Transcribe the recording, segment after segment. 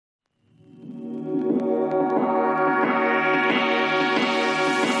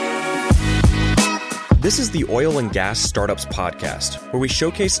This is the Oil and Gas Startups Podcast, where we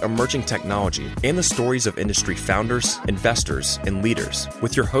showcase emerging technology and the stories of industry founders, investors, and leaders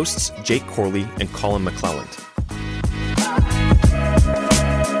with your hosts, Jake Corley and Colin McClelland.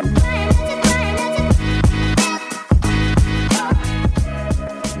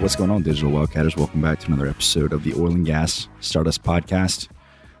 What's going on, Digital Wildcatters? Welcome back to another episode of the Oil and Gas Startups Podcast.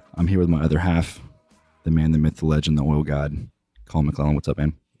 I'm here with my other half, the man, the myth, the legend, the oil god, Colin McClelland. What's up,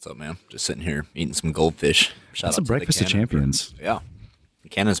 man? What's up, man? Just sitting here eating some goldfish. That's a breakfast of champions. Yeah.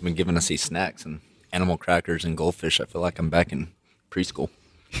 Cannon's been giving us these snacks and animal crackers and goldfish. I feel like I'm back in preschool.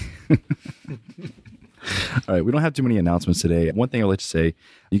 All right, we don't have too many announcements today. One thing I'd like to say,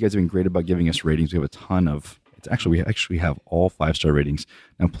 you guys have been great about giving us ratings. We have a ton of, we actually have all 5-star ratings.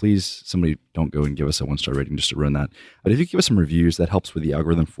 Now, please, somebody don't go and give us a 1-star rating just to run that. But if you give us some reviews, that helps with the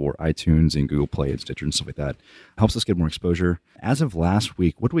algorithm for iTunes and Google Play and Stitcher and stuff like that. Helps us get more exposure. As of last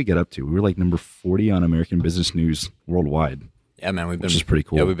week, what did we get up to? We were like number 40 on American Business News worldwide. Yeah, man, which is pretty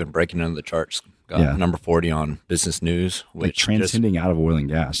cool. Yeah, we've been breaking into the charts. Got number 40 on Business News, which like transcending out of oil and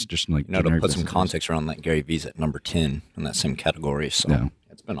gas. Just like to put some context around that, Gary Vee's at number 10 in that same category. So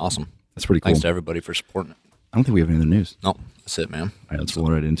it's been awesome. That's pretty cool. Thanks to everybody for supporting it. I don't think we have any other news. No, that's it, man. All right, let's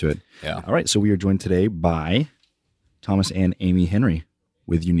roll right into it. Yeah. All right, so we are joined today by Thomas and Amy Henry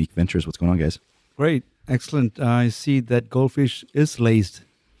with Unique Ventures. What's going on, guys? Great. Excellent. I see that goldfish is laced.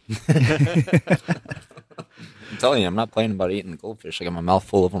 I'm telling you, I'm not playing about eating goldfish. I got my mouth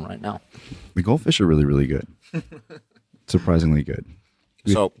full of them right now. The goldfish are really, really good. Surprisingly good.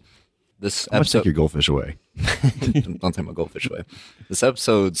 So this I'm going to take your goldfish away. Don't take my goldfish away. This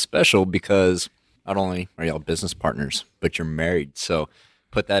episode's special because not only are y'all business partners, but you're married. So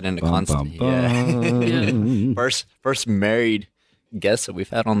put that into context. Yeah. First married guest that we've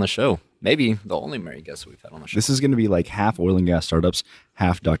had on the show. Maybe the only married guest that we've had on the show. This is going to be like half oil and gas startups,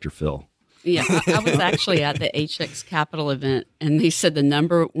 half Dr. Phil. Yeah, I was actually at the HX Capital event, and they said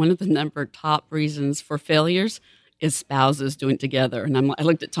one of the top reasons for failures is spouses doing it together. And I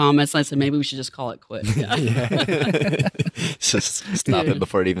looked at Thomas and I said, maybe we should just call it quits. Yeah. Just stop it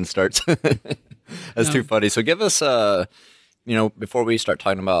before it even starts. That's too funny. So give us, before we start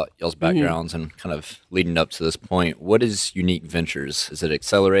talking about y'all's backgrounds and kind of leading up to this point, what is Unique Ventures? Is it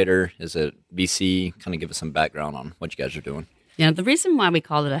accelerator? Is it VC? Kind of give us some background on what you guys are doing. Yeah, the reason why we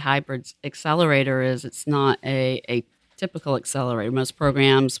call it a hybrid accelerator is it's not a typical accelerator. Most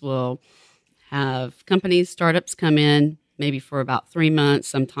programs will have companies, startups come in maybe for about 3 months,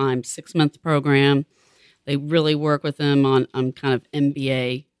 sometimes 6-month program. They really work with them on kind of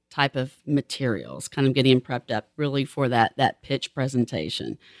MBA type of materials, kind of getting prepped up really for that pitch presentation.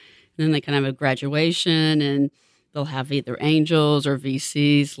 And then they kind of have a graduation, and they'll have either angels or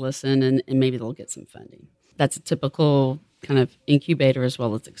VCs listen, and maybe they'll get some funding. That's a typical kind of incubator as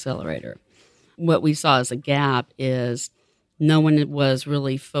well as accelerator. What we saw as a gap is no one was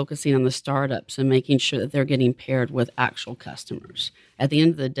really focusing on the startups and making sure that they're getting paired with actual customers. At the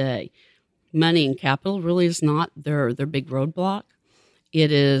end of the day, money and capital really is not their big roadblock.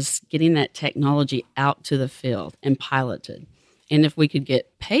 It is getting that technology out to the field and piloted. And if we could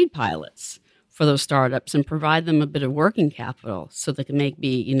get paid pilots for those startups and provide them a bit of working capital so they can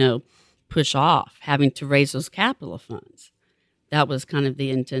maybe, push off having to raise those capital funds. That was kind of the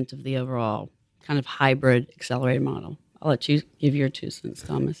intent of the overall kind of hybrid accelerator model. I'll let you give your 2 cents,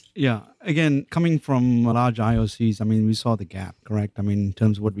 Thomas. Yeah. Again, coming from large IOCs, we saw the gap, correct? In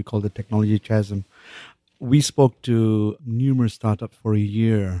terms of what we call the technology chasm. We spoke to numerous startups for a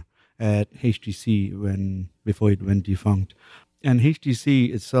year at HTC before it went defunct. And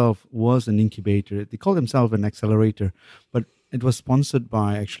HTC itself was an incubator. They call themselves an accelerator, but it was sponsored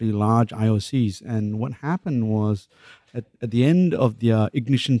by actually large IOCs. And what happened was at the end of the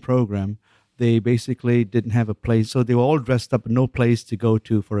ignition program, they basically didn't have a place. So they were all dressed up, no place to go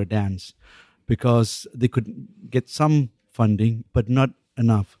to for a dance because they could get some funding, but not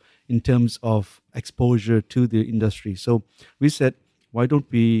enough in terms of exposure to the industry. So we said, why don't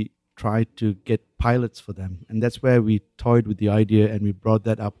we try to get pilots for them? And that's where we toyed with the idea, and we brought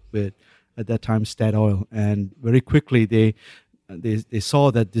that up with, at that time, Statoil. And very quickly, they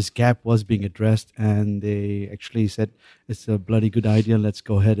saw that this gap was being addressed, and they actually said, it's a bloody good idea. Let's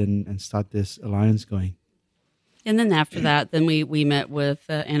go ahead and start this alliance going. And then after that, we met with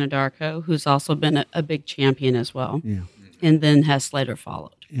Anadarko, who's also been a big champion as well. Yeah. And then Hess later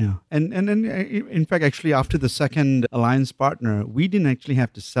followed. Yeah. And in fact, actually, after the second alliance partner, we didn't actually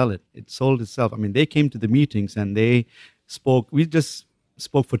have to sell it. It sold itself. They came to the meetings and they spoke. We just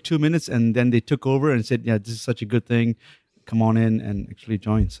spoke for 2 minutes, and then they took over and said, yeah, this is such a good thing. Come on in and actually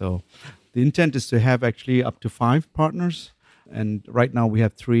join. So the intent is to have actually up to 5 partners And right now we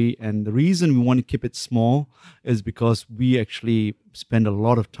have 3. And the reason we want to keep it small is because we actually spend a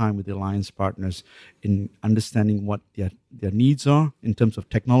lot of time with the alliance partners in understanding what their needs are in terms of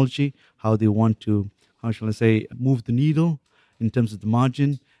technology, how they want to, how shall I say, move the needle in terms of the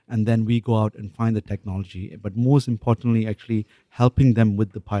margin. And then we go out and find the technology. But most importantly, actually helping them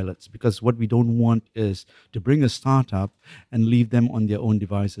with the pilots, because what we don't want is to bring a startup and leave them on their own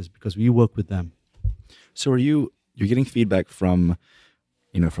devices, because we work with them. So you're getting feedback from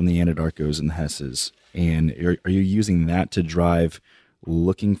the Anadarkos and the Hesses, and are you using that to drive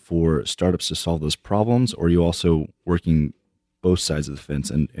looking for startups to solve those problems, or are you also working both sides of the fence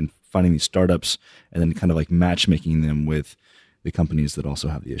and finding these startups and then kind of like matchmaking them with the companies that also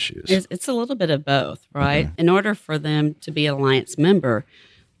have the issues? It's a little bit of both, right? Okay. In order for them to be an alliance member,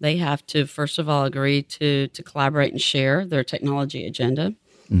 they have to, first of all, agree to collaborate and share their technology agenda.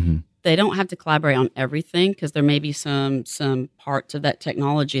 Mm-hmm. They don't have to collaborate on everything, because there may be some parts of that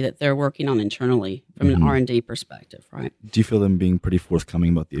technology that they're working on internally from an R&D perspective, right? Do you feel them being pretty forthcoming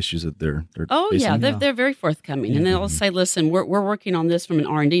about the issues that they're Oh, facing? yeah, they're very forthcoming. And they'll say, listen, we're working on this from an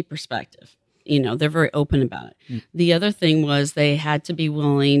R&D perspective. They're very open about it. The other thing was they had to be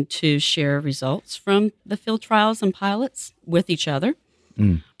willing to share results from the field trials and pilots with each other.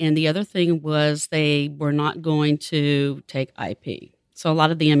 And the other thing was they were not going to take IP. So a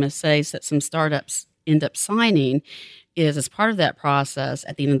lot of the MSAs that some startups end up signing is, as part of that process,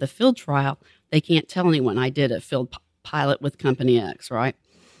 at the end of the field trial, they can't tell anyone, I did a field pilot with company X, right?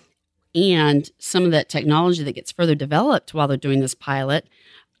 And some of that technology that gets further developed while they're doing this pilot,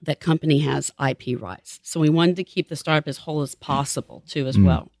 that company has IP rights. So we wanted to keep the startup as whole as possible too, as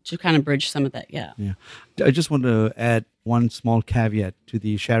well, to kind of bridge some of that gap. Yeah. I just want to add one small caveat to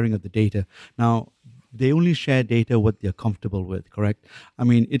the sharing of the data. Now, they only share data what they're comfortable with, correct? I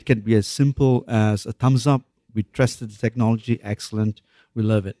mean, it can be as simple as a thumbs up. We trusted the technology, excellent, we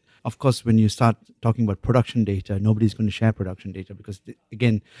love it. Of course, when you start talking about production data, nobody's going to share production data because,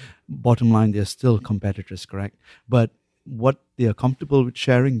 again, bottom line, they're still competitors, correct? But what they are comfortable with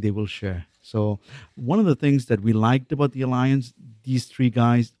sharing, they will share. So one of the things that we liked about the alliance, these 3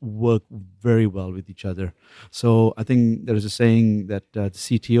 guys work very well with each other. So I think there is a saying that the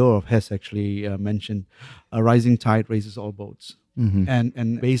CTO of Hess actually mentioned, a rising tide raises all boats. Mm-hmm.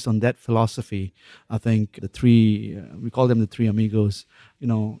 And based on that philosophy, I think the 3, we call them the 3 amigos,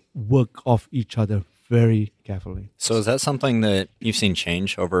 work off each other very carefully. So is that something that you've seen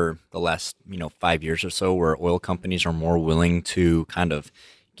change over the last 5 years or so, where oil companies are more willing to kind of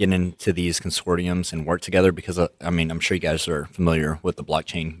get into these consortiums and work together? Because I'm sure you guys are familiar with the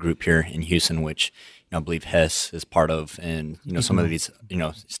blockchain group here in Houston, which I believe Hess is part of, and some of these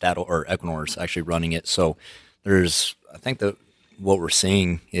Statoil or Equinor is actually running it. So I think that what we're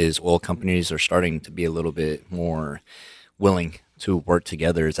seeing is oil companies are starting to be a little bit more willing to work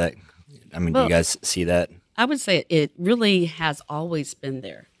together. Is that? Do you guys see that? I would say it really has always been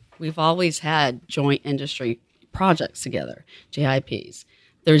there. We've always had joint industry projects together, JIPs.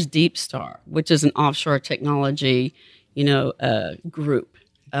 There's Deep Star, which is an offshore technology, group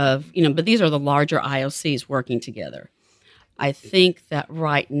of, but these are the larger IOCs working together. I think that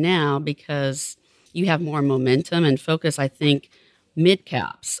right now, because you have more momentum and focus, I think mid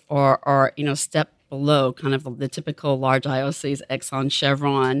caps or step below kind of the typical large IOCs, Exxon,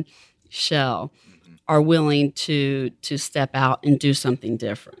 Chevron, Shell, are willing to step out and do something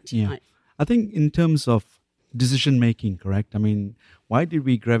different. Yeah. I think in terms of decision making, correct? Why did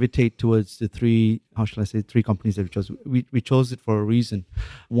we gravitate towards the 3 companies that we chose? We chose it for a reason.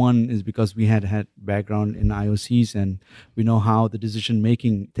 One is because we had background in IOCs and we know how the decision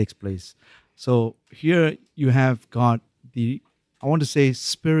making takes place. So here you have got the, I want to say,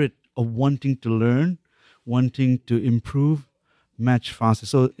 spirit of wanting to learn, wanting to improve, much faster.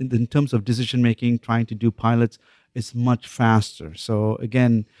 So in terms of decision making, trying to do pilots, it's much faster. So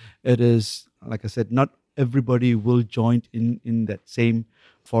again, it is, like I said, not everybody will join in that same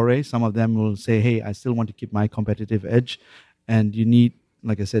foray. Some of them will say, hey, I still want to keep my competitive edge. And you need,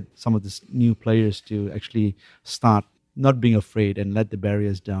 like I said, some of these new players to actually start not being afraid and let the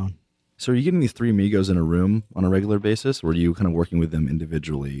barriers down. So are you getting these 3 amigos in a room on a regular basis, or are you kind of working with them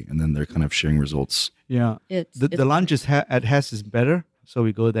individually and then they're kind of sharing results? Yeah. The lunch at Hess is better, so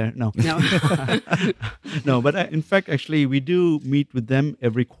we go there. No. No, but in fact, actually, we do meet with them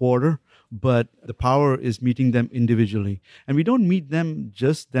every quarter, but the power is meeting them individually. And we don't meet them,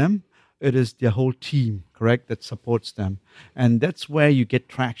 just them. It is their whole team, correct, that supports them. And that's where you get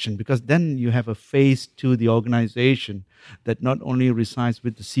traction, because then you have a face to the organization that not only resides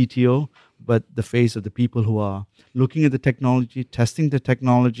with the CTO, but the face of the people who are looking at the technology, testing the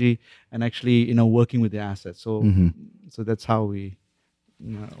technology, and actually, working with the assets. So So that's how we.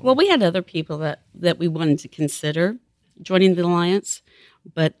 Well, we had other people that we wanted to consider joining the alliance,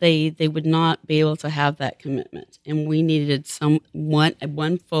 but they would not be able to have that commitment, and we needed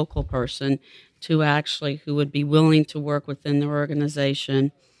one focal person to actually who would be willing to work within the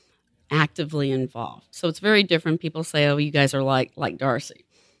organization, actively involved. So it's very different. People say, "Oh, you guys are like Darcy."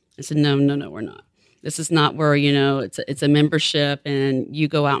 I said, "No, we're not. This is not where it's a membership, and you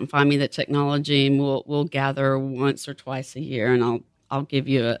go out and find me the technology, and we'll gather once or twice a year, and I'll give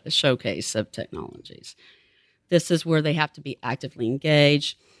you a showcase of technologies." This is where they have to be actively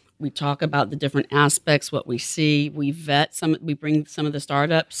engaged. We talk about the different aspects, what we see. We bring some of the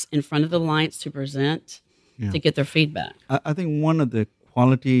startups in front of the alliance to present, to get their feedback. I think one of the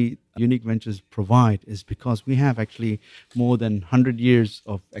quality Unique Ventures provide is because we have actually more than 100 years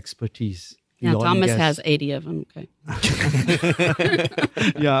of expertise. Yeah, Thomas has 80 of them. Okay.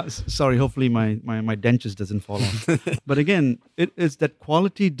 Yeah, sorry. Hopefully my dentures doesn't fall off. But again, it is that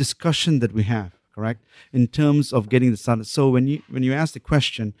quality discussion that we have, correct? In terms of getting the started. So when you ask the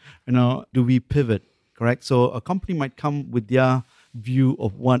question, do we pivot, correct? So a company might come with their view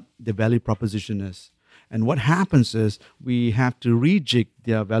of what the value proposition is. And what happens is we have to rejig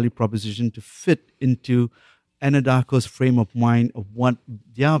their value proposition to fit into Anadarko's frame of mind of what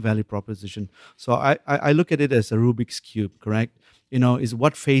their value proposition. So I look at it as a Rubik's Cube, correct? Is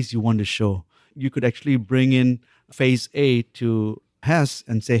what phase you want to show. You could actually bring in phase A to Hess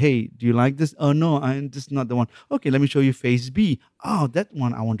and say, "Hey, do you like this? Oh, no, this is not the one. Okay, let me show you phase B. Oh, that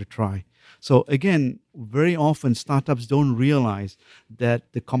one I want to try." So again, very often startups don't realize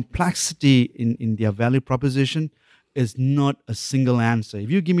that the complexity in their value proposition is not a single answer. If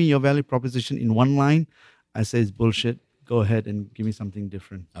you give me your value proposition in one line, I say it's bullshit. Go ahead and give me something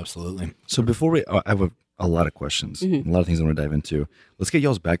different. Absolutely. So before I have a lot of questions, a lot of things I want to dive into. Let's get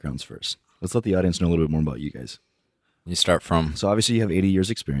y'all's backgrounds first. Let's let the audience know a little bit more about you guys. You start from. So obviously you have 80 years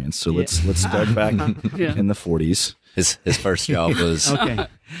experience. So let's start back in the 40s. His first job was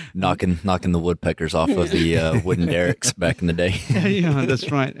knocking the woodpeckers off of the wooden derricks back in the day. Yeah, that's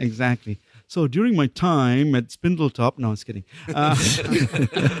right. Exactly. So during my time at Spindletop, no, I was kidding.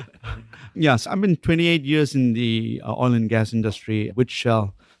 Yes, I've been 28 years in the oil and gas industry with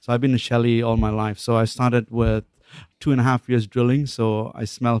Shell. So I've been a Shelly all my life. So I started with 2.5 years drilling. So I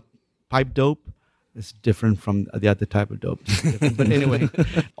smell pipe dope. It's different from the other type of dope. But anyway,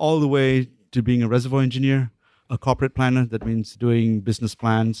 all the way to being a reservoir engineer, a corporate planner. That means doing business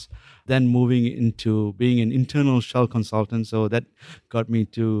plans, then moving into being an internal Shell consultant. So that got me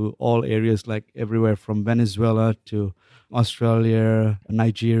to all areas, like everywhere from Venezuela to Australia,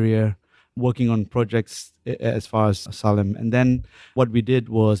 Nigeria, working on projects as far as Salem. And then what we did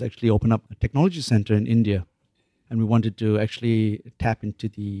was actually open up a technology center in India. And we wanted to actually tap into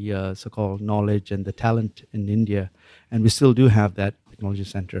the so-called knowledge and the talent in India. And we still do have that technology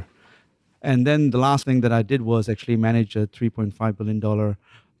center. And then the last thing that I did was actually manage a $3.5 billion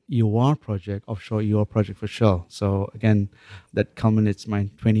EOR project, offshore EOR project for Shell. So again, that culminates my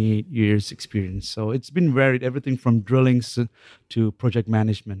 28 years experience. So it's been varied, everything from drilling to project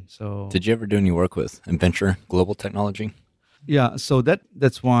management. So did you ever do any work with Inventure Global Technology? Yeah, so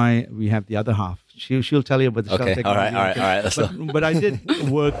that's why we have the other half. She'll tell you about the Shell technology. All right. But I did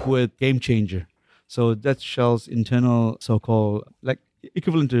work with Game Changer. So that's Shell's internal so-called, like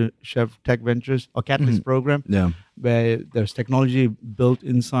equivalent to Chef Tech Ventures or Catalyst program, where there's technology built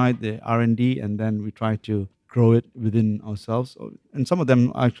inside the R&D, and then we try to grow it within ourselves. And some of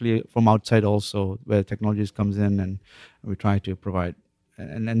them actually from outside also, where technologies comes in and we try to provide.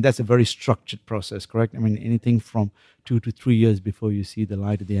 And that's a very structured process, correct? I mean, anything from 2 to 3 years before you see the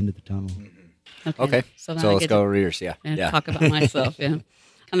light at the end of the tunnel. Okay. So let's go over yours. Yeah. Talk about myself. Yeah.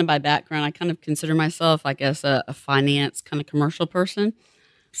 Kind of by background, I kind of consider myself, I guess, a finance kind of commercial person,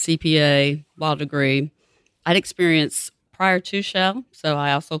 CPA, law degree. I'd experienced prior to Shell, so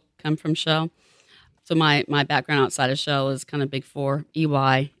I also come from Shell. So my background outside of Shell is kind of Big Four,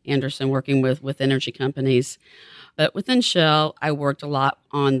 EY, Anderson, working with energy companies. But within Shell, I worked a lot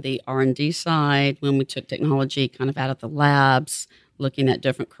on the R&D side when we took technology kind of out of the labs, looking at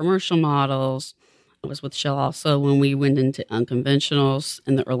different commercial models. I was with Shell also when we went into unconventionals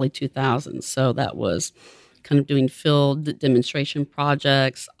in the early 2000s. So that was kind of doing field demonstration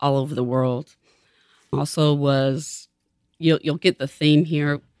projects all over the world. Also was, you'll get the theme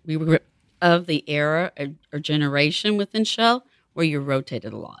here, we were of the era or generation within Shell where you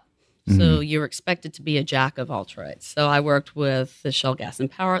rotated a lot. So you're expected to be a jack of all trades. So I worked with the Shell Gas and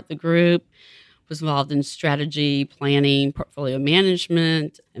Power, the group, was involved in strategy, planning, portfolio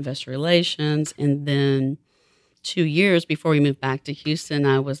management, investor relations, and then 2 years before we moved back to Houston,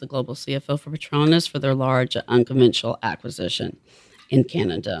 I was the global CFO for Petronas for their large unconventional acquisition in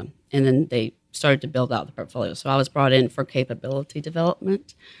Canada. And then they started to build out the portfolio. So I was brought in for capability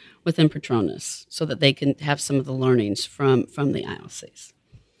development within Petronas so that they can have some of the learnings from the IOCs.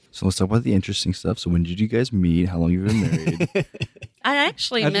 So let's talk about the interesting stuff. So when did you guys meet? How long have you been married? I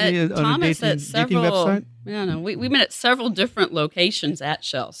actually Actually, met on a Thomas dating at several. website? No, we met at several different locations at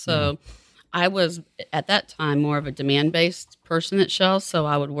Shell. So I was at that time more of a demand-based person at Shell. So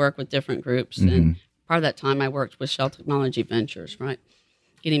I would work with different groups, and part of that time I worked with Shell Technology Ventures. Right,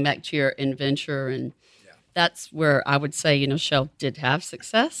 getting back to your InVenture, and that's where I would say Shell did have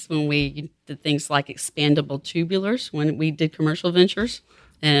success when we did things like expandable tubulars when we did commercial ventures.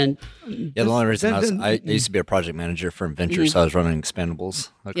 And the only reason I used to be a project manager for InVenture, so I was running expandables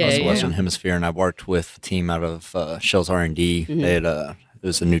across the Western Hemisphere, and I worked with a team out of Shell's R&D. They had it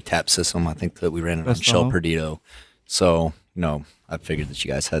was a new tap system, I think, that we ran it on Shell Perdido. So, I figured that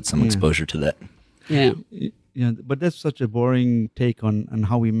you guys had some exposure to that. Yeah. Yeah, but that's such a boring take on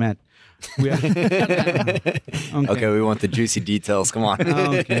how we met. Okay, we want the juicy details. Come on.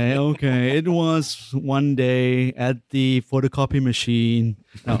 Okay. It was one day at the photocopy machine.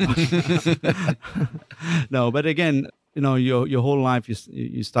 No, no, but again, your whole life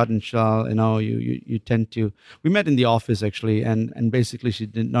you start in Shell. You tend to. We met in the office actually, and basically she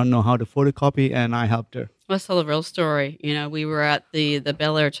did not know how to photocopy, and I helped her. Let's tell the real story. We were at the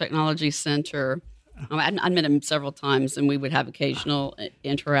Bel Air Technology Center. I met him several times, and we would have occasional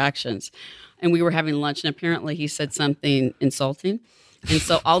interactions. And we were having lunch, and apparently he said something insulting. And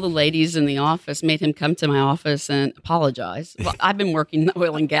so all the ladies in the office made him come to my office and apologize. Well, I've been working in the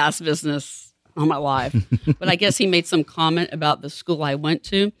oil and gas business all my life, but I guess he made some comment about the school I went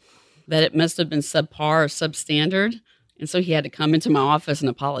to, that it must have been subpar or substandard. And so he had to come into my office and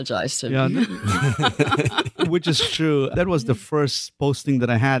apologize to me. Yeah, which is true. That was the first posting that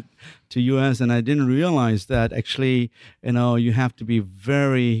I had to US, and I didn't realize that actually, you have to be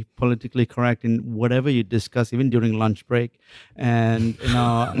very politically correct in whatever you discuss, even during lunch break. And,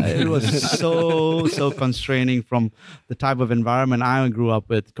 it was so constraining from the type of environment I grew up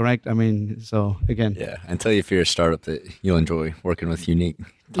with, correct? I mean, so again. Yeah, until you figure a startup that you'll enjoy working with unique.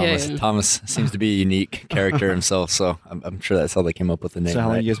 Thomas seems to be a unique character himself, so I'm sure that's how they came up with the name. So how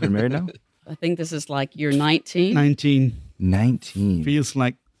long have you guys been married now? I think this is like year 19. 19. Feels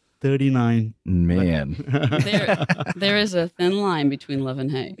like 39. Man. There is a thin line between love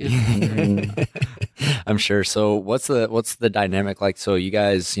and hate. I'm sure. So what's the dynamic like? So you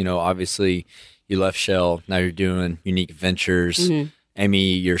guys, obviously you left Shell, now you're doing Unique Ventures.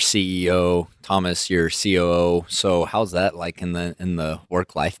 Amy, your CEO, Thomas, your COO. So how's that like in the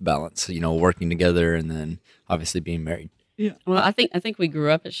work-life balance, working together and then obviously being married? Yeah. Well, I think we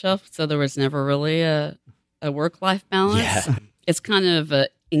grew up at Shell, so there was never really a work-life balance. Yeah. It's kind of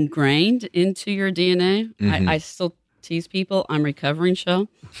ingrained into your DNA. I still tease people, I'm recovering Shell.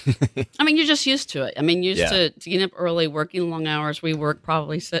 I mean, you're just used to it. I mean, used to getting up early, working long hours. We work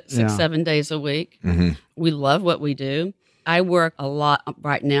probably 7 days a week. We love what we do. I work a lot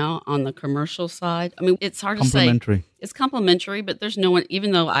right now on the commercial side. I mean, it's hard to say. It's complementary, but there's no one,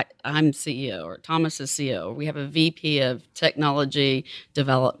 even though I'm CEO or Thomas is CEO, we have a VP of technology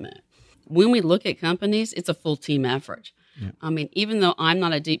development. When we look at companies, it's a full team effort. Yeah. I mean, even though I'm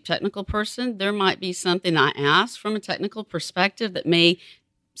not a deep technical person, there might be something I ask from a technical perspective that may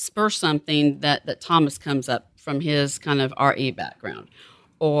spur something that Thomas comes up from his kind of RE background.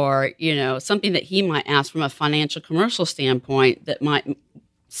 Or, something that he might ask from a financial commercial standpoint that might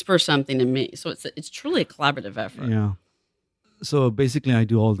spur something in me. So it's truly a collaborative effort. Yeah. So basically I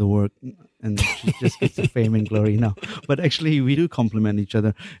do all the work and she just gets the fame and glory now. But actually we do complement each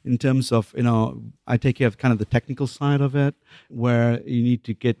other in terms of, I take care of kind of the technical side of it, where you need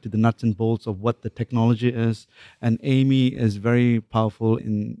to get to the nuts and bolts of what the technology is. And Amy is very powerful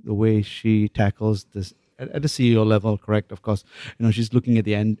in the way she tackles this at the CEO level, correct? Of course, she's looking at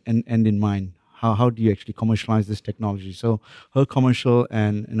the end in mind. How do you actually commercialize this technology? So her commercial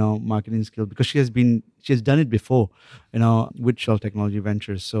and marketing skill, because she has done it before, with Shell Technology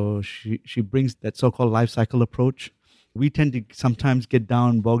Ventures. So she brings that so-called life cycle approach. We tend to sometimes get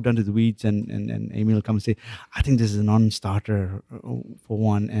bogged down to the weeds, and Amy will come and say, "I think this is a non-starter for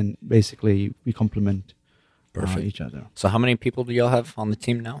one," and basically we complement each other. So how many people do y'all have on the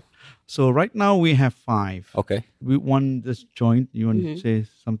team now? So right now we have 5. Okay. One just joined. You want to say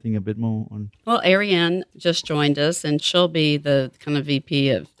something a bit more on? Well, Ariane just joined us, and she'll be the kind of VP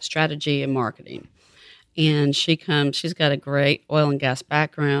of strategy and marketing. And she's got a great oil and gas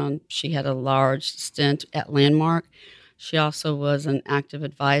background. She had a large stint at Landmark. She also was an active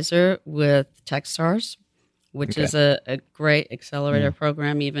advisor with Techstars which Okay. is a great accelerator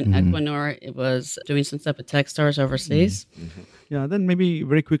program. Even Equinor, it was doing some stuff with Techstars overseas. Yeah, then maybe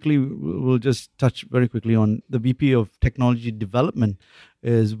very quickly, we'll just touch very quickly on the VP of Technology Development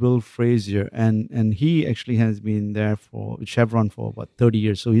is Will Frazier, and he actually has been there for Chevron for about 30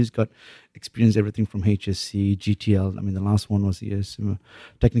 years. So he's got experience everything from HSC, GTL. I mean, the last one was he is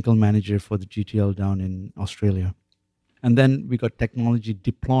technical manager for the GTL down in Australia. And then we got technology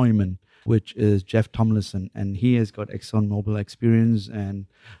deployment, which is Jeff Tomlinson, and he has got ExxonMobil experience and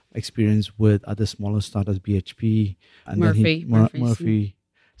experience with other smaller startups, BHP, and Murphy. Murphy.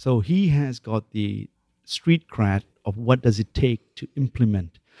 So he has got the street cred of what does it take to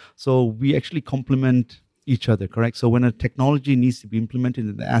implement. So we actually complement each other, correct? So when a technology needs to be implemented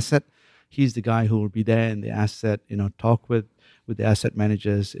in the asset, he's the guy who will be there in the asset, talk with the asset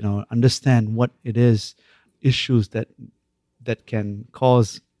managers, understand what it is, issues that can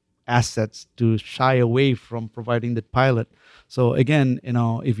cause assets to shy away from providing that pilot. So again,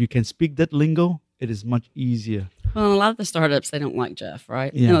 if you can speak that lingo, it is much easier. Well, a lot of the startups, they don't like Jeff,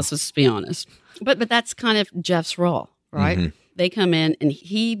 right? Yeah. And let's just be honest. But that's kind of Jeff's role, right? They come in and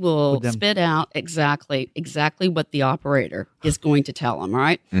he will With them. spit out exactly what the operator is going to tell them,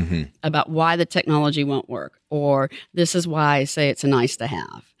 right? About why the technology won't work, or this is why I say it's a nice to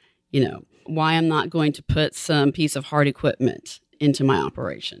have, why I'm not going to put some piece of hard equipment into my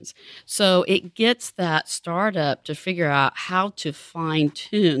operations. So it gets that startup to figure out how to fine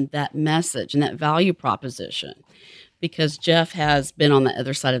tune that message and that value proposition, because Jeff has been on the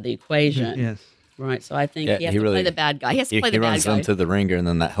other side of the equation. Yes. Right. So I think Yeah, he has he to really- play the bad guy. He has to He play the bad runs guy. them through the ringer, and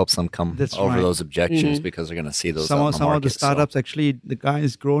then that helps them come That's over right. those objections because they're going to see those Some out in of the some of market. the startups actually, the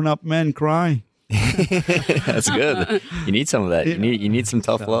guys grown up men cry. That's good. You need some of that. You need some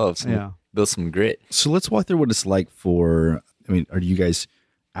tough love. Build some grit. So let's walk through what it's like for, are you guys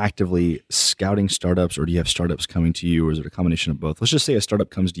actively scouting startups, or do you have startups coming to you, or is it a combination of both? Let's just say a startup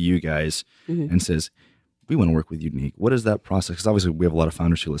comes to you guys and says, we want to work with Unique. What is that process? Because obviously we have a lot of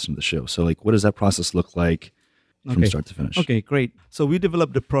founders who listen to the show. So what does that process look like from start to finish? Okay, great. So we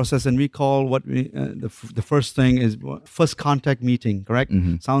developed a process, and we call what we the first thing is first contact meeting. Correct?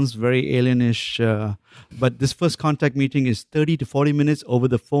 Sounds very alienish, but this first contact meeting is 30 to 40 minutes over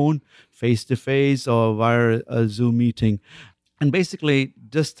the phone, face to face, or via a Zoom meeting, and basically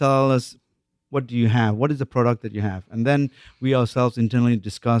just tell us what do you have, what is the product that you have, and then we ourselves internally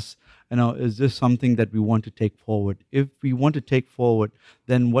discuss. Is this something that we want to take forward? If we want to take forward,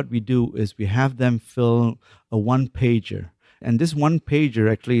 then what we do is we have them fill a one-pager. And this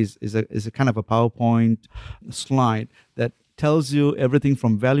one-pager actually is a kind of a PowerPoint slide that tells you everything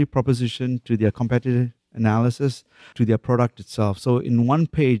from value proposition to their competitive analysis to their product itself. So in one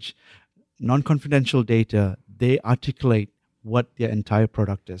page, non-confidential data, they articulate what their entire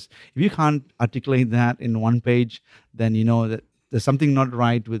product is. If you can't articulate that in one page, then you know that there's something not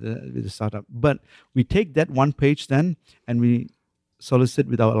right with the startup. But we take that one page then and we solicit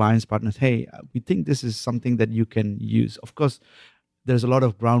with our alliance partners, hey, we think this is something that you can use. Of course, there's a lot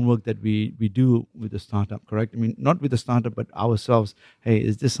of groundwork that we do with the startup, correct? Not with the startup, but ourselves. Hey,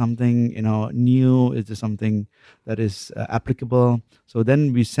 is this something new? Is this something that is applicable? So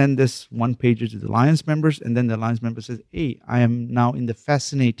then we send this one pager to the alliance members, and then the alliance member says, hey, I am now in the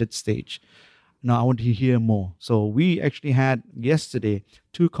fascinated stage. Now I want to hear more. So we actually had yesterday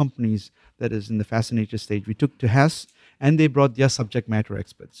 2 companies that is in the fascinated stage. We took to Hess, and they brought their subject matter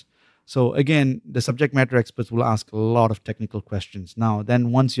experts. So again, the subject matter experts will ask a lot of technical questions. Now,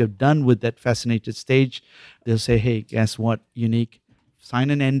 then once you're done with that fascinated stage, they'll say, hey, guess what, Unique? Sign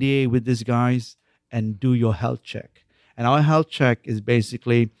an NDA with these guys and do your health check. And our health check is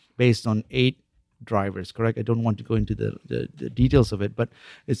basically based on 8 drivers, correct? I don't want to go into the details of it, but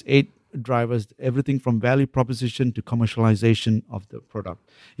it's 8 drivers, everything from value proposition to commercialization of the product.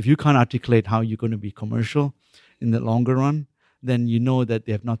 If you can't articulate how you're going to be commercial in the longer run, then you know that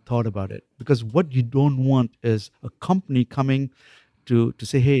they have not thought about it. Because what you don't want is a company coming to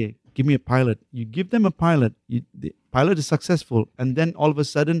say, hey, give me a pilot. You give them a pilot, the pilot is successful, and then all of a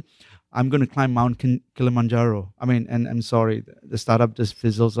sudden, I'm going to climb Mount Kilimanjaro. And I'm sorry, the startup just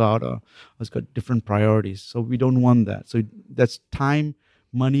fizzles out or has got different priorities. So we don't want that. So that's time,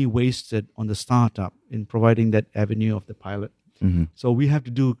 money wasted on the startup in providing that avenue of the pilot. Mm-hmm. So we have to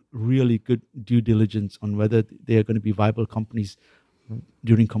do really good due diligence on whether they are going to be viable companies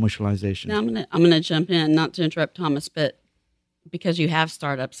during commercialization. Now I'm gonna jump in, not to interrupt Thomas, but because you have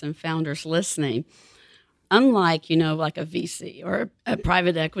startups and founders listening, unlike like a VC or a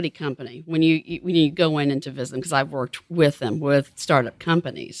private equity company, when you go in to visit them, because I've worked with them with startup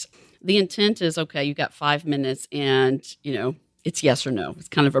companies, the intent is, okay, you got 5 minutes and it's yes or no. It's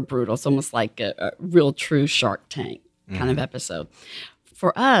kind of a brutal. It's almost like a real true Shark Tank kind of episode.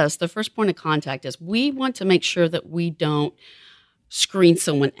 For us, the first point of contact is we want to make sure that we don't screen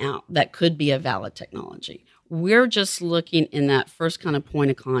someone out that could be a valid technology. We're just looking in that first kind of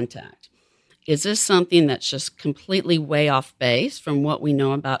point of contact. Is this something that's just completely way off base from what we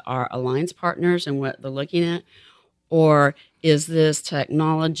know about our alliance partners and what they're looking at? Or is this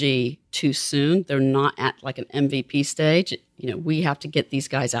technology too soon? They're not at like an MVP stage. We have to get these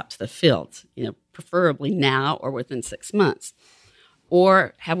guys out to the field, preferably now or within 6 months.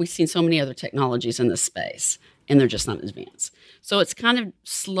 Or have we seen so many other technologies in this space and they're just not advanced? So it's kind of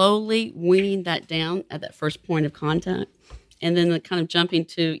slowly weaning that down at that first point of contact. And then the kind of jumping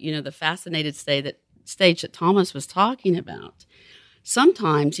to, the fascinated stage that Thomas was talking about.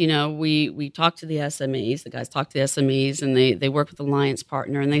 Sometimes, we talk to the SMEs, the guys talk to the SMEs, and they work with the alliance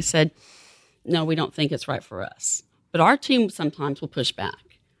partner, and they said, no, we don't think it's right for us. But our team sometimes will push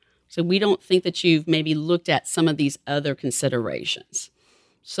back. So we don't think that you've maybe looked at some of these other considerations.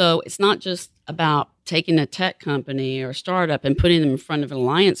 So it's not just about taking a tech company or startup and putting them in front of an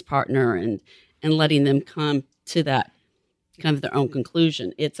alliance partner and letting them come to that kind of their own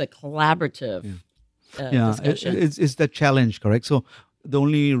conclusion. It's a collaborative discussion. It's that challenge, correct? So the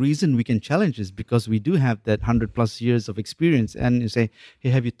only reason we can challenge is because we do have that 100+ years of experience, and you say, hey,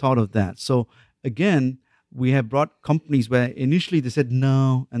 have you thought of that? So again, we have brought companies where initially they said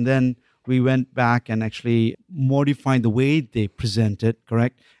no, and then we went back and actually modified the way they presented,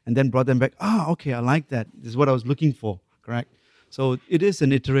 correct? And then brought them back, okay, I like that. This is what I was looking for, correct? So it is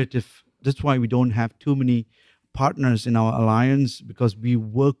an iterative. That's why we don't have too many partners in our alliance, because we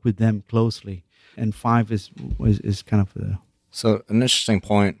work with them closely. And 5 is kind of the... So an interesting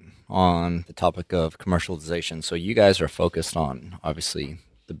point on the topic of commercialization. So you guys are focused on, obviously,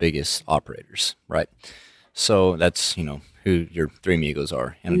 the biggest operators, right? So that's, who your three amigos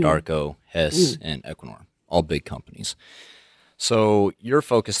are, Anadarko, Hess, and Equinor, all big companies. So you're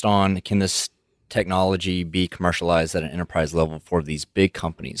focused on, can this technology be commercialized at an enterprise level for these big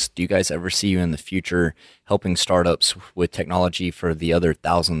companies? Do you guys ever see you in the future helping startups with technology for the other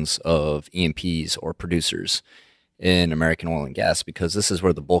thousands of E&Ps or producers in American oil and gas? Because this is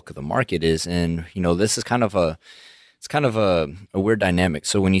where the bulk of the market is. And, this is kind of a weird dynamic.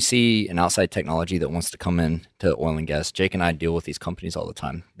 So when you see an outside technology that wants to come in to oil and gas, Jake and I deal with these companies all the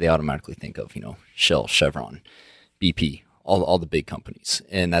time. They automatically think of, Shell, Chevron, BP, all the big companies.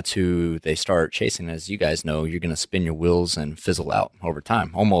 And that's who they start chasing. As you guys know, you're going to spin your wheels and fizzle out over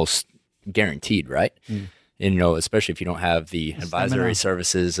time, almost guaranteed, right? And, especially if you don't have the advisory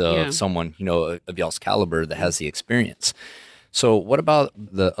services of someone, of y'all's caliber that has the experience. So what about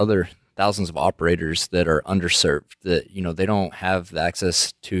the other thousands of operators that are underserved, that, they don't have the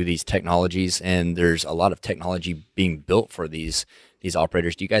access to these technologies, and there's a lot of technology being built for these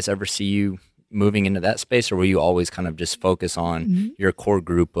operators? Do you guys ever see you moving into that space, or will you always kind of just focus on your core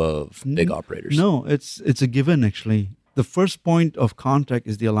group of big operators? No, it's a given, actually. The first point of contact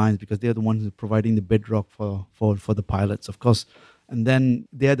is the alliance, because they're the ones providing the bedrock for the pilots, of course. And then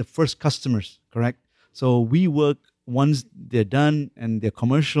they're the first customers, correct? So we work once they're done and they're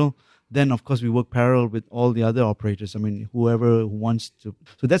commercial. Then, of course, we work parallel with all the other operators. I mean, whoever wants to.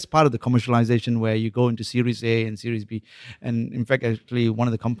 So that's part of the commercialization, where you go into Series A and Series B. And in fact, actually, one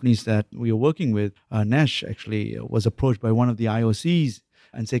of the companies that we are working with, Nash, actually was approached by one of the IOCs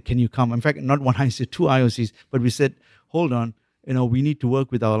and said, can you come? In fact, not one IOC, 2 IOCs. But we said, hold on, we need to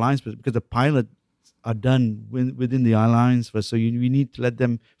work with our alliance, because the pilots are done within the alliance first. So we need to let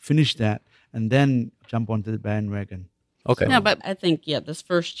them finish that and then jump onto the bandwagon. Okay. No, but I think, this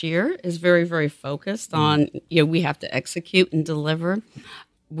first year is very, very focused on, we have to execute and deliver.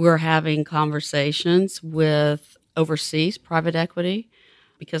 We're having conversations with overseas private equity,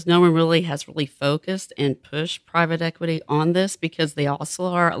 because no one really has focused and pushed private equity on this, because they also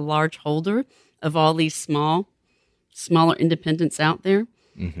are a large holder of all these smaller independents out there.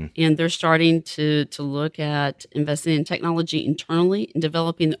 And they're starting to look at investing in technology internally and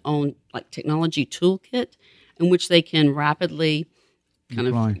developing their own technology toolkit in which they can rapidly kind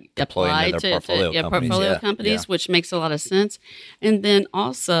of apply to portfolio companies, which makes a lot of sense. And then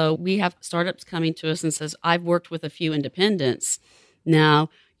also we have startups coming to us and says, I've worked with a few independents.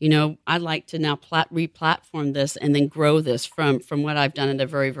 Now, I'd like to now re-platform this and then grow this from what I've done at a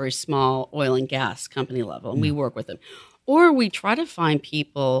very, very small oil and gas company level. And we work with them. Or we try to find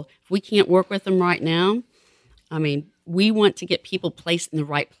people, if we can't work with them right now, we want to get people placed in the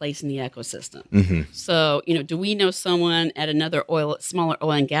right place in the ecosystem. So, do we know someone at another smaller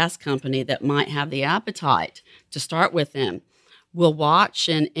oil and gas company that might have the appetite to start with them? We'll watch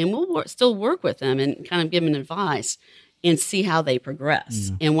and we'll still work with them and kind of give them advice. and see how they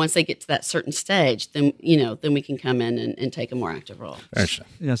progress. And once they get to that certain stage, then then we can come in and take a more active role.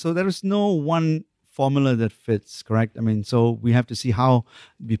 Yeah, so there is no one formula that fits, correct? I mean, so we have to see how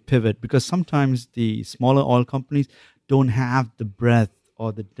we pivot, because sometimes the smaller oil companies don't have the breadth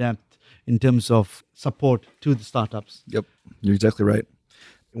or the depth in terms of support to the startups. Yep, you're exactly right.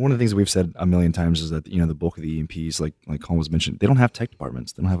 One of the things that we've said a million times is that the bulk of the E&Ps, like Colin was mentioned, they don't have tech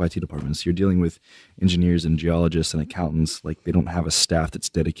departments. They don't have IT departments. You're dealing with engineers and geologists and accountants. Like, they don't have a staff that's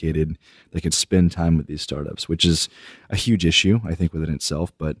dedicated that could spend time with these startups, which is a huge issue, I think, within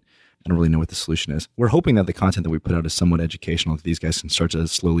itself. But I don't really know what the solution is. We're hoping that the content that we put out is somewhat educational, that these guys can start to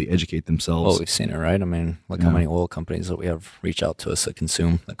slowly educate themselves. Well, we've seen it, right? I mean, look how many oil companies that we have reach out to us that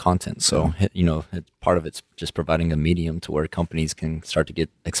consume the content. So, part of it's just providing a medium to where companies can start to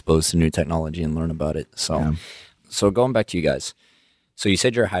get exposed to new technology and learn about it. So going back to you guys. So you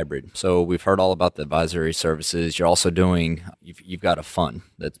said you're a hybrid. So we've heard all about the advisory services. You're also you've got a fund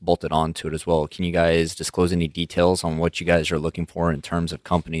that's bolted onto it as well. Can you guys disclose any details on what you guys are looking for in terms of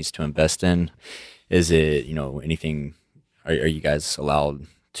companies to invest in? Is it, anything, are you guys allowed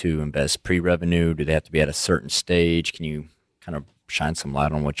to invest pre-revenue? Do they have to be at a certain stage? Can you kind of shine some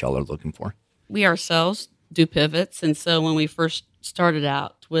light on what y'all are looking for? We ourselves do pivots. And so when we first started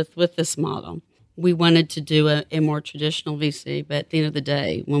out with this model, we wanted to do a more traditional VC, but at the end of the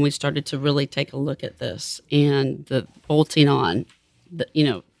day, when we started to really take a look at this and the bolting on,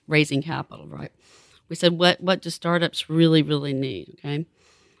 raising capital, right? We said, what do startups really, really need, okay?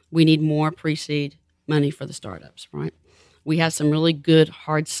 We need more pre-seed money for the startups, right? We have some really good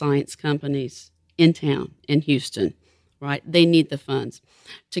hard science companies in town, in Houston, right? They need the funds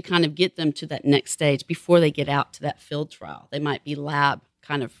to kind of get them to that next stage before they get out to that field trial. They might be lab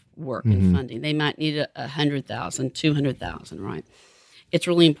kind of work and funding. They might need $100,000, $200,000, right? It's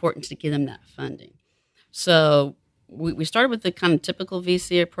really important to give them that funding. So we started with the kind of typical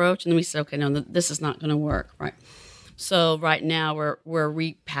VC approach, and then we said, okay, no, this is not going to work, right? So right now we're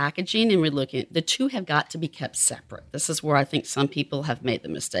repackaging and we're looking. The two have got to be kept separate. This is where I think some people have made the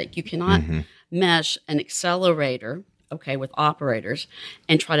mistake. You cannot mesh an accelerator, okay, with operators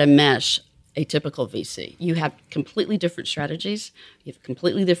and try to mesh a typical VC. You have completely different strategies. You have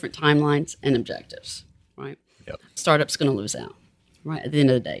completely different timelines and objectives, right? Yep. Startup's going to lose out, right, at the end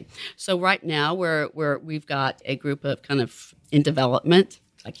of the day. So right now we've got a group of kind of in development.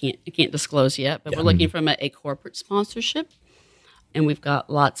 I can't disclose yet, but we're looking from a corporate sponsorship, and we've got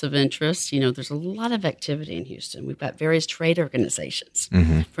lots of interest. There's a lot of activity in Houston. We've got various trade organizations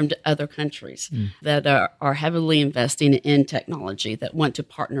from other countries that are heavily investing in technology that want to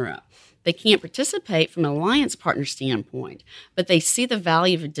partner up. They can't participate from an alliance partner standpoint, but they see the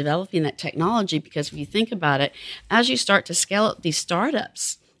value of developing that technology, because if you think about it, as you start to scale up these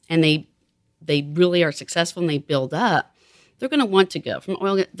startups and they really are successful and they build up, they're going to want to go from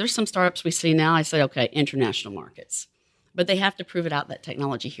oil. There's some startups we see now, I say, okay, international markets, but they have to prove it out, that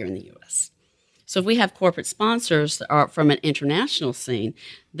technology here in the U.S. So if we have corporate sponsors that are from an international scene,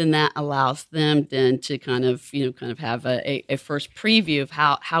 then that allows them then to kind of have a first preview of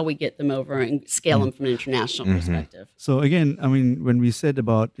how we get them over and scale them from an international perspective. So again, I mean, when we said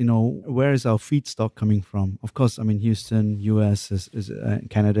about, where is our feedstock coming from? Of course, I mean, Houston, US,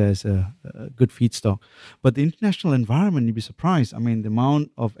 Canada is a good feedstock. But the international environment, you'd be surprised. I mean, the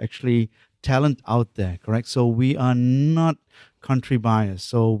amount of actually talent out there, correct? So we are not country biased.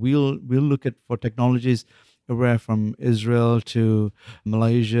 So we'll look at for technologies everywhere from Israel to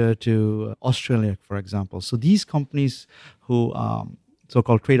Malaysia to Australia, for example. So these companies who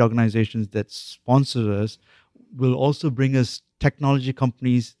so-called trade organizations that sponsor us will also bring us technology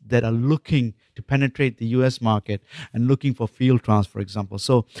companies that are looking to penetrate the US market and looking for field trials, for example.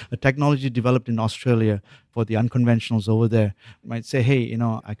 So a technology developed in Australia for the unconventionals over there might say, hey,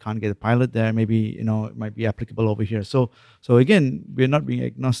 I can't get a pilot there. Maybe, it might be applicable over here. So again, we're not being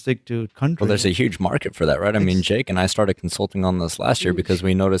agnostic to country. Well, there's a huge market for that, right? I mean, Jake and I started consulting on this last year because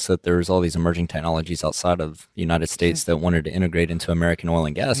we noticed that there's all these emerging technologies outside of the United States that wanted to integrate into American oil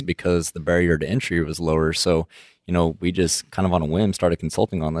and gas because the barrier to entry was lower. So we just kind of on a whim started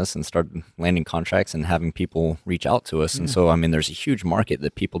consulting on this and started landing contracts and having people reach out to us. And so, I mean, there's a huge market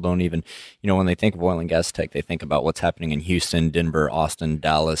that people don't even, when they think of oil and gas tech, they think about what's happening in Houston, Denver, Austin,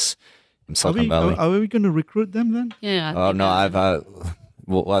 Dallas, and Silicon Valley. Are we going to recruit them then? Yeah. Oh, no,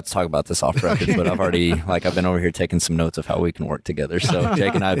 well, let's talk about this off record, but I've been over here taking some notes of how we can work together. So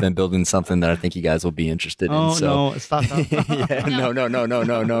Jake and I have been building something that I think you guys will be interested in. Oh, no, stop. Yeah,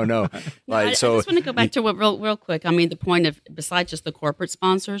 no. I just want to go back to what real quick. I mean, the point of, besides just the corporate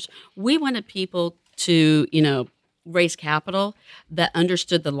sponsors, we wanted people to, raise capital that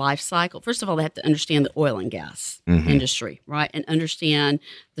understood the life cycle. First of all, they have to understand the oil and gas industry, right? And understand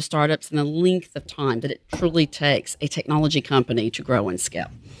the startups and the length of time that it truly takes a technology company to grow and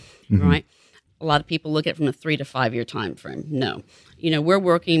scale, right? A lot of people look at it from a 3 to 5 year time frame. No. We're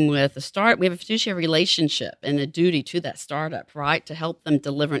working with we have a fiduciary relationship and a duty to that startup, right? To help them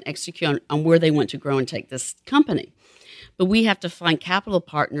deliver and execute on where they want to grow and take this company. But we have to find capital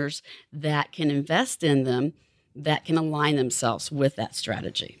partners that can invest in them, that can align themselves with that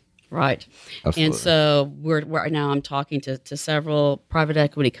strategy, right? Absolutely. And so we're now I'm talking to several private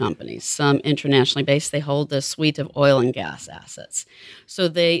equity companies, some internationally based. They hold a suite of oil and gas assets. So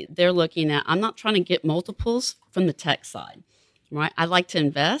they're looking at, I'm not trying to get multiples from the tech side, right? I like to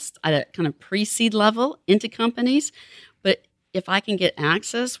invest at a kind of pre-seed level into companies, but if I can get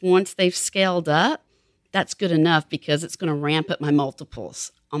access once they've scaled up, that's good enough because it's going to ramp up my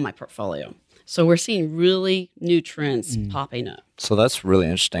multiples on my portfolio. So we're seeing really new trends popping up. So that's really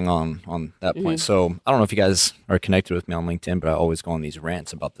interesting on that point. So I don't know if you guys are connected with me on LinkedIn, but I always go on these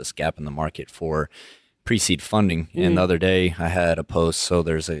rants about this gap in the market for pre-seed funding. And the other day I had a post. So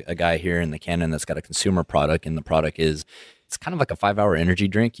there's a guy here in the Canyon that's got a consumer product, and the product is, it's kind of like a 5-hour energy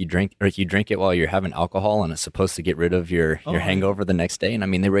drink. You drink it while you're having alcohol, and it's supposed to get rid of your hangover the next day. And I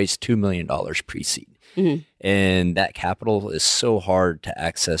mean, they raised $2 million pre-seed. And that capital is so hard to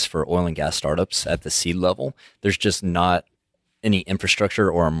access for oil and gas startups at the seed level. There's just not any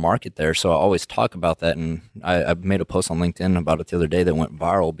infrastructure or a market there. So I always talk about that. And I made a post on LinkedIn about it the other day that went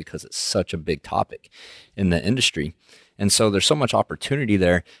viral because it's such a big topic in the industry. And so there's so much opportunity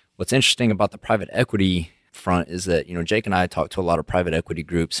there. What's interesting about the private equity front is that, Jake and I talk to a lot of private equity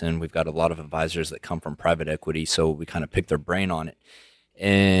groups, and we've got a lot of advisors that come from private equity. So we kind of pick their brain on it.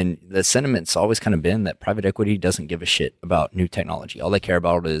 And the sentiment's always kind of been that private equity doesn't give a shit about new technology. All they care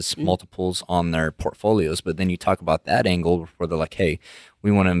about is multiples on their portfolios. But then you talk about that angle where they're like, hey, we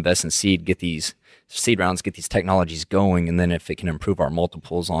want to invest in seed, get these seed rounds, get these technologies going. And then if it can improve our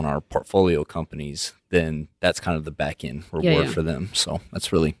multiples on our portfolio companies, then that's kind of the back end reward for them. So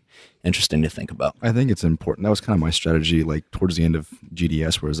that's really interesting to think about. I think it's important. That was kind of my strategy, like towards the end of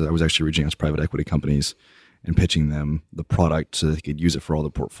GDS, whereas I was actually reaching out to private equity companies and pitching them the product so they could use it for all the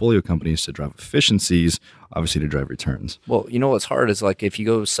portfolio companies to drive efficiencies, obviously to drive returns. Well, what's hard is like if you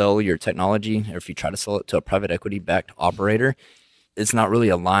go sell your technology, or if you try to sell it to a private equity backed operator, it's not really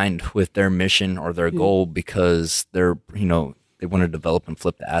aligned with their mission or their goal because they're, they want to develop and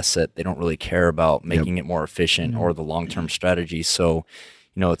flip the asset. They don't really care about making it more efficient or the long-term strategy. So,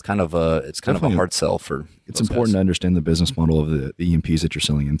 it's kind of a hard sell for. It's important to understand the business model of the E&Ps that you're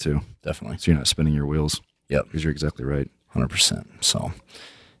selling into. Definitely. So you're not spinning your wheels. Yep. Because you're exactly right. 100%. So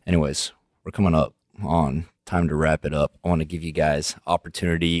anyways, we're coming up on time to wrap it up. I want to give you guys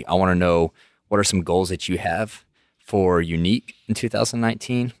opportunity. I want to know, what are some goals that you have for Unique in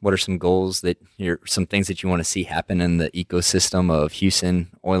 2019? What are some goals some things that you want to see happen in the ecosystem of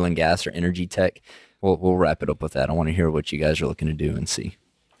Houston oil and gas or energy tech? We'll wrap it up with that. I want to hear what you guys are looking to do and see.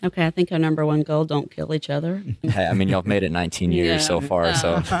 Okay, I think our number one goal, don't kill each other. Hey, I mean, y'all have made it 19 years so far,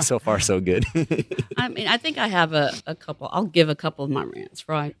 so far so good. I mean, I think I have a couple. I'll give a couple of my rants,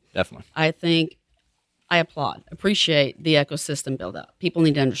 right? Definitely. I think I appreciate the ecosystem build up. People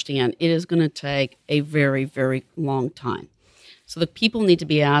need to understand it is going to take a very, very long time. So the people need to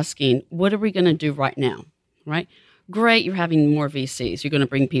be asking, what are we going to do right now, right? Great, you're having more VCs. You're going to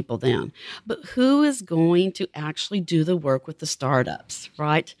bring people down. But who is going to actually do the work with the startups,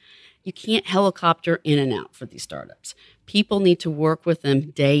 right? You can't helicopter in and out for these startups. People need to work with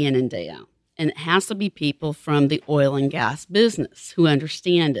them day in and day out. And it has to be people from the oil and gas business who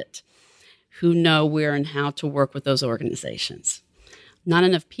understand it, who know where and how to work with those organizations. Not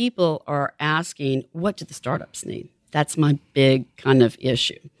enough people are asking, what do the startups need? That's my big kind of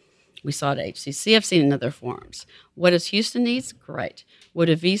issue. We saw it at HCC. I've seen it in other forums. What does Houston needs? Great. What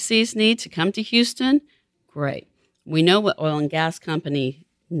do VCs need to come to Houston? Great. We know what oil and gas company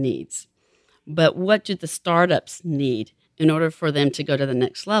needs. But what do the startups need in order for them to go to the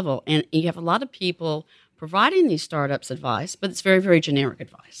next level? And you have a lot of people providing these startups advice, but it's very, very generic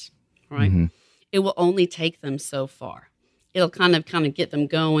advice, right? Mm-hmm. It will only take them so far. It'll kind of get them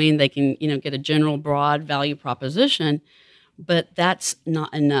going. They can, get a general broad value proposition, but that's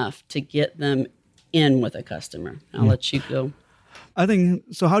not enough to get them in with a customer. I'll let you go. I think,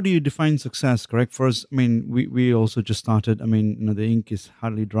 so how do you define success, correct? First, I mean, we also just started. I mean, the ink is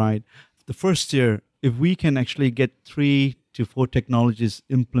hardly dried. The first year, if we can actually get 3 to 4 technologies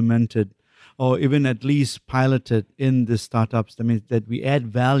implemented or even at least piloted in the startups, that means that we add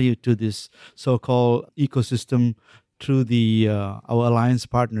value to this so-called ecosystem through our alliance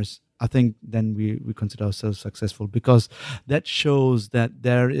partners, I think then we consider ourselves successful, because that shows that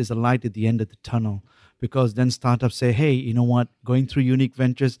there is a light at the end of the tunnel. Because then startups say, hey, you know what, going through Unique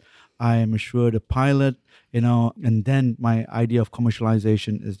Ventures, I am assured a pilot, and then my idea of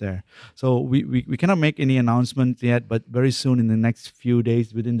commercialization is there. So we cannot make any announcement yet, but very soon, in the next few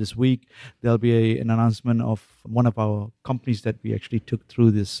days, within this week, there'll be an announcement of one of our companies that we actually took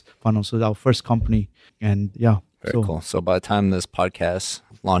through this funnel. So our first company, and yeah. Very cool. So by the time this podcast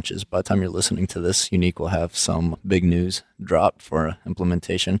launches, by the time you're listening to this, Unique will have some big news dropped for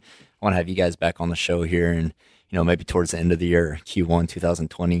implementation. I want to have you guys back on the show here, and maybe towards the end of the year, Q1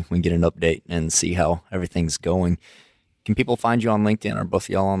 2020, we can get an update and see how everything's going. Can people find you on LinkedIn? Are both of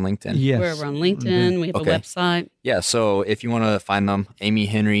y'all on LinkedIn? Yes. We're on LinkedIn. We have a website. Yeah, so if you want to find them, Amy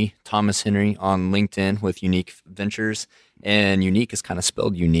Henry, Thomas Henry on LinkedIn with Unique Ventures. And Unique is kind of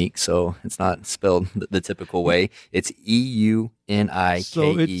spelled unique, so it's not spelled the typical way. It's EUNIKE.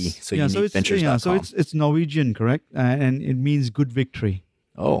 So uniqueventures.com. So it's Norwegian, correct? And it means good victory.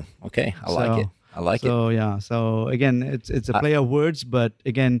 Oh, okay. I like it. So again, it's a play of words, but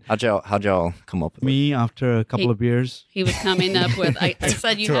again, how'd y'all come up with me after a couple of beers? He was coming up with. I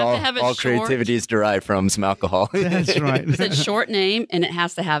said you have to have it all short. All creativity is derived from some alcohol. That's right. It's a short name and it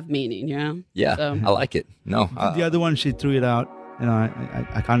has to have meaning. Yeah, so. I like it. No, the other one, she threw it out.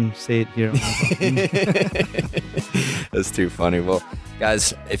 I can't say it here. That's too funny. Well,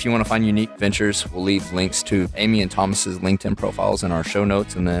 guys, if you want to find Unique Ventures, we'll leave links to Amy and Thomas's LinkedIn profiles in our show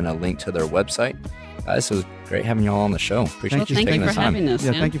notes, and then a link to their website. Guys, it was great having y'all on the show. Appreciate you taking the time. Having us.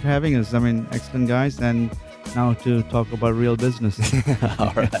 Yeah, thank you for having us. I mean, excellent, guys. And now to talk about real business.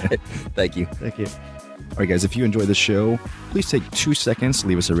 All right. Thank you. Thank you. All right, guys, if you enjoyed the show, please take 2 seconds to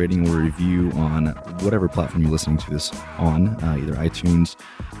leave us a rating or review on whatever platform you're listening to this on, either iTunes,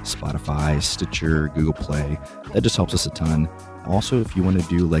 Spotify, Stitcher, Google Play. That just helps us a ton. Also, if you want to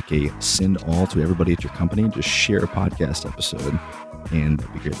do like a send all to everybody at your company, just share a podcast episode, and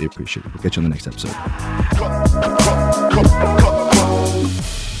that'd be greatly appreciated. We'll catch you on the next episode.